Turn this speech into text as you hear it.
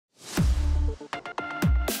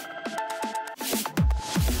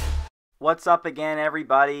What's up again,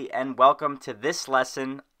 everybody, and welcome to this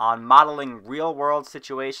lesson on modeling real-world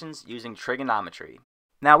situations using trigonometry.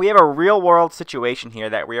 Now, we have a real-world situation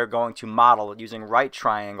here that we are going to model using right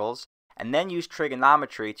triangles and then use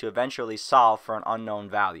trigonometry to eventually solve for an unknown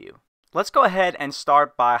value. Let's go ahead and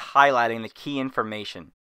start by highlighting the key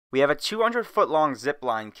information. We have a 200-foot long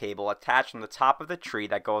zipline cable attached on the top of the tree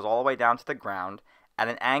that goes all the way down to the ground at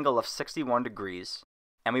an angle of 61 degrees.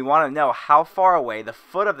 And we want to know how far away the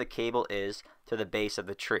foot of the cable is to the base of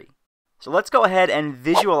the tree. So let's go ahead and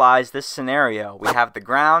visualize this scenario. We have the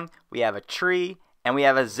ground, we have a tree, and we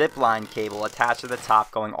have a zipline cable attached to the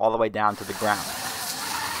top going all the way down to the ground.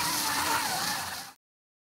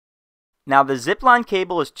 Now the zipline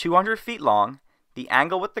cable is 200 feet long, the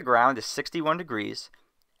angle with the ground is 61 degrees,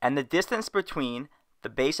 and the distance between the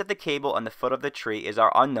base of the cable and the foot of the tree is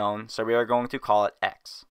our unknown, so we are going to call it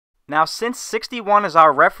x. Now, since 61 is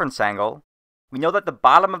our reference angle, we know that the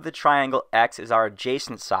bottom of the triangle x is our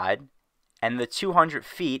adjacent side, and the 200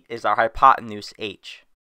 feet is our hypotenuse h.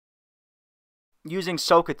 Using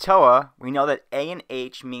SOHCAHTOA, we know that a and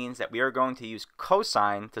h means that we are going to use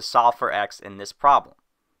cosine to solve for x in this problem.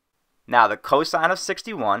 Now, the cosine of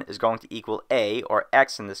 61 is going to equal a, or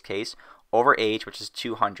x in this case, over h, which is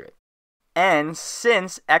 200. And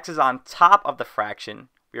since x is on top of the fraction,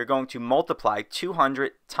 we are going to multiply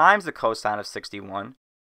 200 times the cosine of 61,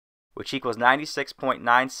 which equals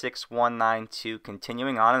 96.96192,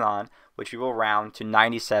 continuing on, which we will round to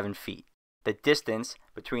 97 feet, the distance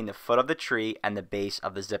between the foot of the tree and the base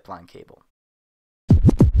of the zipline cable.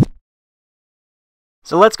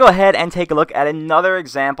 So let's go ahead and take a look at another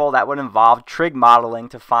example that would involve trig modeling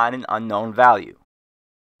to find an unknown value.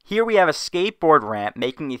 Here we have a skateboard ramp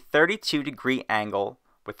making a 32-degree angle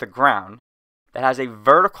with the ground that has a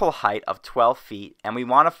vertical height of 12 feet, and we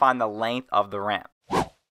want to find the length of the ramp.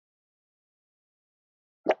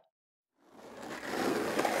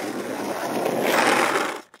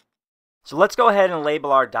 So let's go ahead and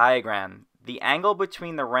label our diagram. The angle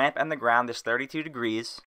between the ramp and the ground is 32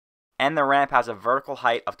 degrees, and the ramp has a vertical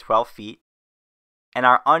height of 12 feet, and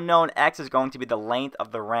our unknown x is going to be the length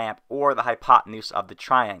of the ramp, or the hypotenuse of the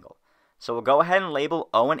triangle. So we'll go ahead and label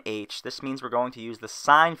O and H. This means we're going to use the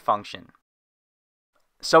sine function.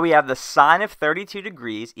 So we have the sine of 32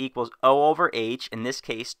 degrees equals O over H, in this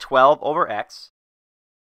case 12 over x.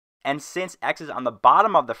 And since x is on the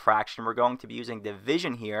bottom of the fraction, we're going to be using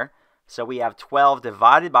division here. So we have 12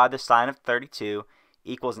 divided by the sine of 32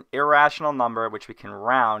 equals an irrational number, which we can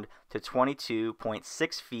round to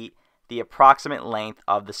 22.6 feet, the approximate length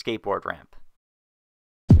of the skateboard ramp.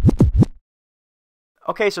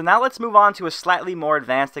 Okay, so now let's move on to a slightly more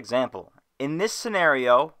advanced example. In this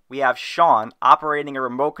scenario, we have Sean operating a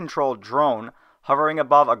remote-controlled drone hovering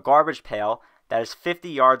above a garbage pail that is 50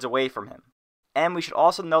 yards away from him. And we should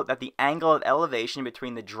also note that the angle of elevation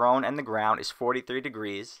between the drone and the ground is 43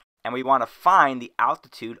 degrees, and we want to find the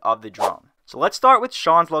altitude of the drone. So let's start with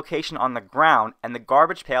Sean's location on the ground and the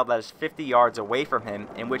garbage pail that is 50 yards away from him,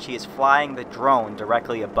 in which he is flying the drone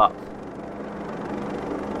directly above.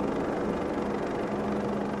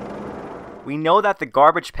 We know that the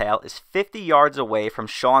garbage pail is 50 yards away from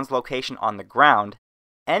Sean's location on the ground,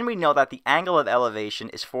 and we know that the angle of elevation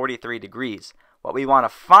is 43 degrees. What we want to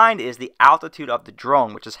find is the altitude of the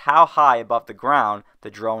drone, which is how high above the ground the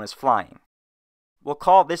drone is flying. We'll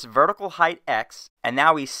call this vertical height x, and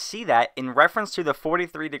now we see that in reference to the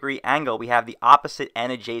 43-degree angle, we have the opposite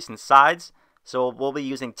and adjacent sides, so we'll be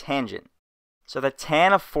using tangent. So the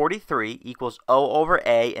tan of 43 equals O over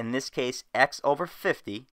A, in this case x over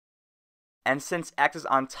 50. And since x is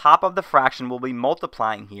on top of the fraction, we'll be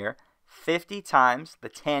multiplying here. 50 times the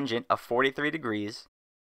tangent of 43 degrees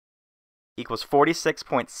equals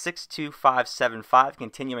 46.62575,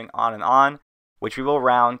 continuing on, which we will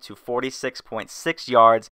round to 46.6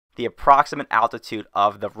 yards, the approximate altitude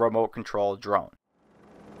of the remote-controlled drone.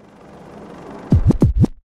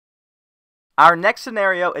 Our next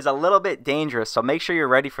scenario is a little bit dangerous, so make sure you're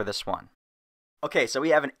ready for this one. Okay, so we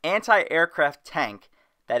have an anti-aircraft tank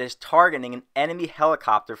that is targeting an enemy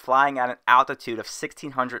helicopter flying at an altitude of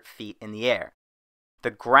 1,600 feet in the air.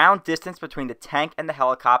 The ground distance between the tank and the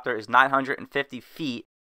helicopter is 950 feet,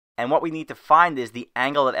 and what we need to find is the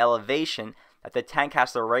angle of elevation that the tank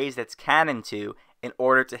has to raise its cannon to in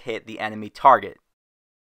order to hit the enemy target.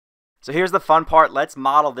 So here's the fun part. Let's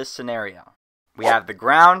model this scenario. We have the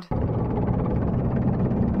ground,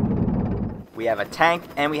 we have a tank,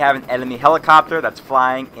 and we have an enemy helicopter that's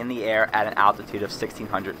flying in the air at an altitude of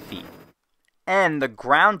 1,600 feet. And the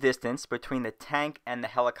ground distance between the tank and the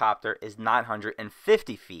helicopter is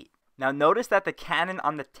 950 feet. Now notice that the cannon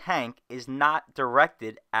on the tank is not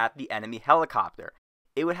directed at the enemy helicopter.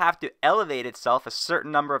 it would have to elevate itself a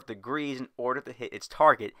certain number of degrees in order to hit its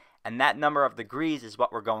target, and that number of degrees is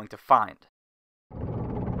what we're going to find.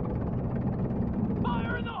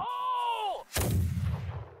 Fire in the hole!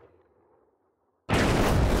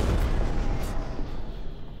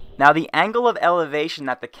 Now the angle of elevation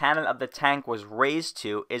that the cannon of the tank was raised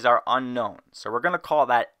to is our unknown, so we're going to call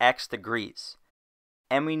that x degrees.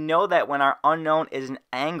 And we know that when our unknown is an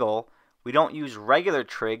angle, we don't use regular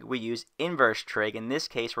trig, we use inverse trig. In this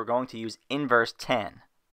case, we're going to use inverse tan.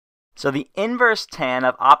 So the inverse tan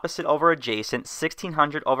of opposite over adjacent,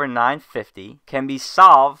 1600 over 950, can be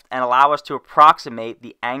solved and allow us to approximate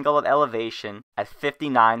the angle of elevation at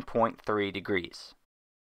 59.3 degrees.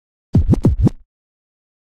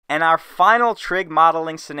 And our final trig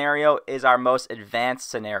modeling scenario is our most advanced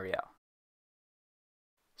scenario.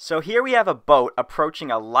 So here we have a boat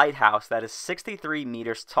approaching a lighthouse that is 63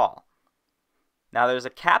 meters tall. Now there's a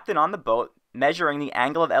captain on the boat measuring the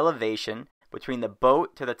angle of elevation between the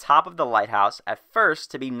boat to the top of the lighthouse at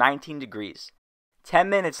first to be 19 degrees. 10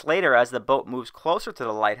 minutes later, as the boat moves closer to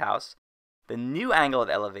the lighthouse, the new angle of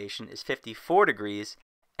elevation is 54 degrees,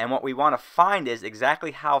 and what we want to find is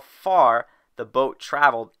exactly how far the boat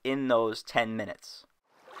traveled in those 10 minutes.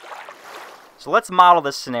 So let's model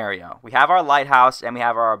this scenario. We have our lighthouse and we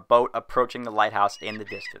have our boat approaching the lighthouse in the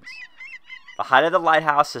distance. The height of the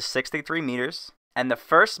lighthouse is 63 meters, and the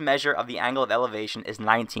first measure of the angle of elevation is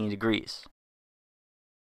 19 degrees.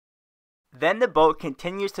 Then the boat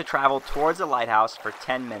continues to travel towards the lighthouse for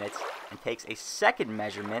 10 minutes and takes a second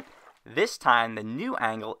measurement. This time the new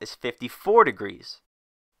angle is 54 degrees.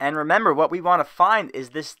 And remember, what we want to find is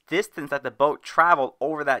this distance that the boat traveled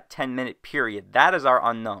over that 10-minute period. That is our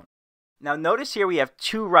unknown. Now notice here we have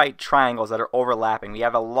two right triangles that are overlapping. We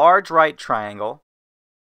have a large right triangle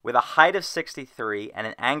with a height of 63 and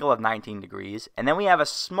an angle of 19 degrees. And then we have a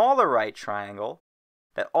smaller right triangle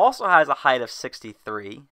that also has a height of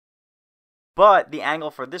 63, but the angle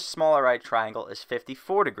for this smaller right triangle is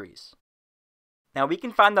 54 degrees. Now we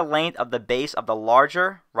can find the length of the base of the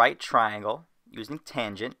larger right triangle using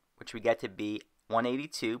tangent, which we get to be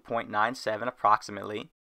 182.97 approximately.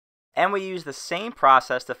 And we use the same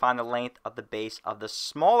process to find the length of the base of the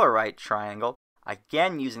smaller right triangle,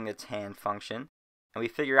 again using the tan function. And we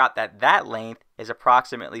figure out that that length is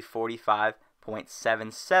approximately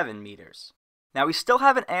 45.77 meters. Now we still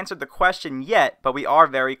haven't answered the question yet, but we are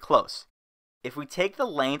very close. If we take the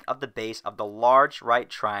length of the base of the large right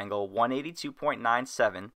triangle,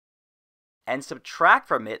 182.97, and subtract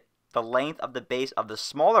from it the length of the base of the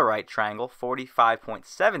smaller right triangle,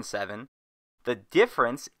 45.77, the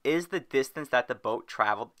difference is the distance that the boat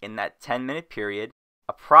traveled in that 10-minute period,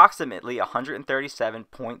 approximately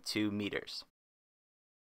 137.2 meters.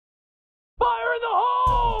 Fire in the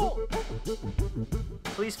hole!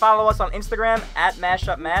 Please follow us on Instagram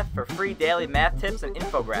 @MashupMath for free daily math tips and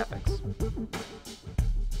infographics.